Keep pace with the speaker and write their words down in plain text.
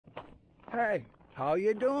Hey, how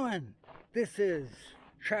you doing? This is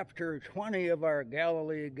chapter 20 of our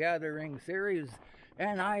Galilee Gathering series,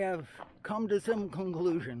 and I have come to some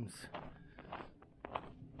conclusions.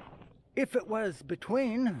 If it was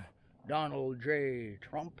between Donald J.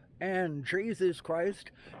 Trump and Jesus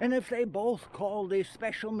Christ, and if they both called a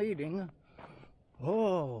special meeting,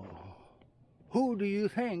 who do you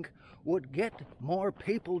think would get more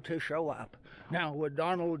people to show up? Now, with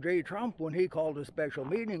Donald J. Trump, when he called a special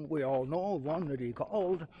meeting, we all know of one that he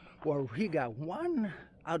called, where he got 1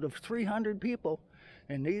 out of 300 people.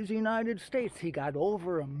 In these United States, he got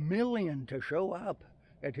over 1 million to show up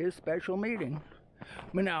at his special meeting.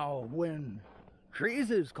 But now, when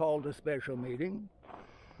Jesus called a special meeting,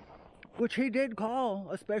 which he did call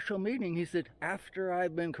a special meeting, he said, after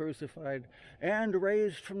I've been crucified and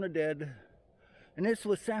raised from the dead, and this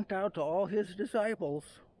was sent out to all his disciples.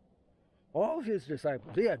 All his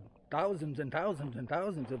disciples. He had thousands and thousands and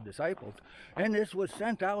thousands of disciples. And this was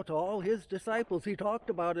sent out to all his disciples. He talked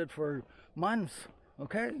about it for months,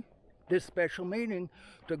 okay? This special meeting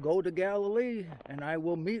to go to Galilee, and I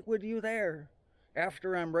will meet with you there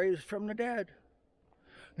after I'm raised from the dead.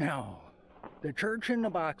 Now, the church in the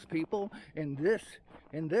box people in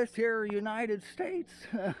this here United States,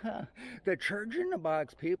 the church in the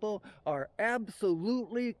box people are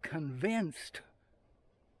absolutely convinced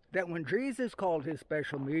that when Jesus called his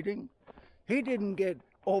special meeting, he didn't get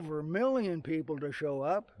over 1 million people to show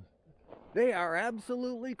up. They are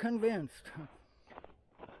absolutely convinced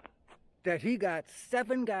that he got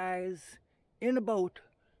 7 guys in a boat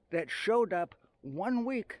that showed up 1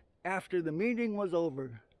 week after the meeting was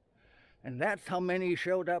over. And that's how many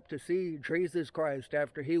showed up to see Jesus Christ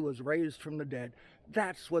after he was raised from the dead.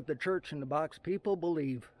 That's what the church in the box people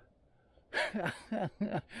believe.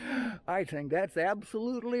 I think that's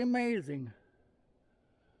absolutely amazing.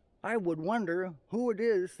 I would wonder who it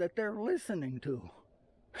is that they're listening to.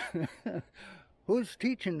 Who's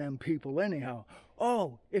teaching them people anyhow?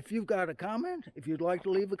 Oh, if you've got a comment, if you'd like to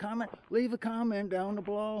leave a comment down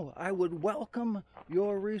below. I would welcome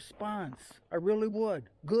your response. I really would.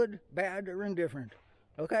 Good, bad, or indifferent.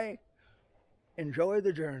 Okay? Enjoy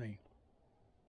the journey.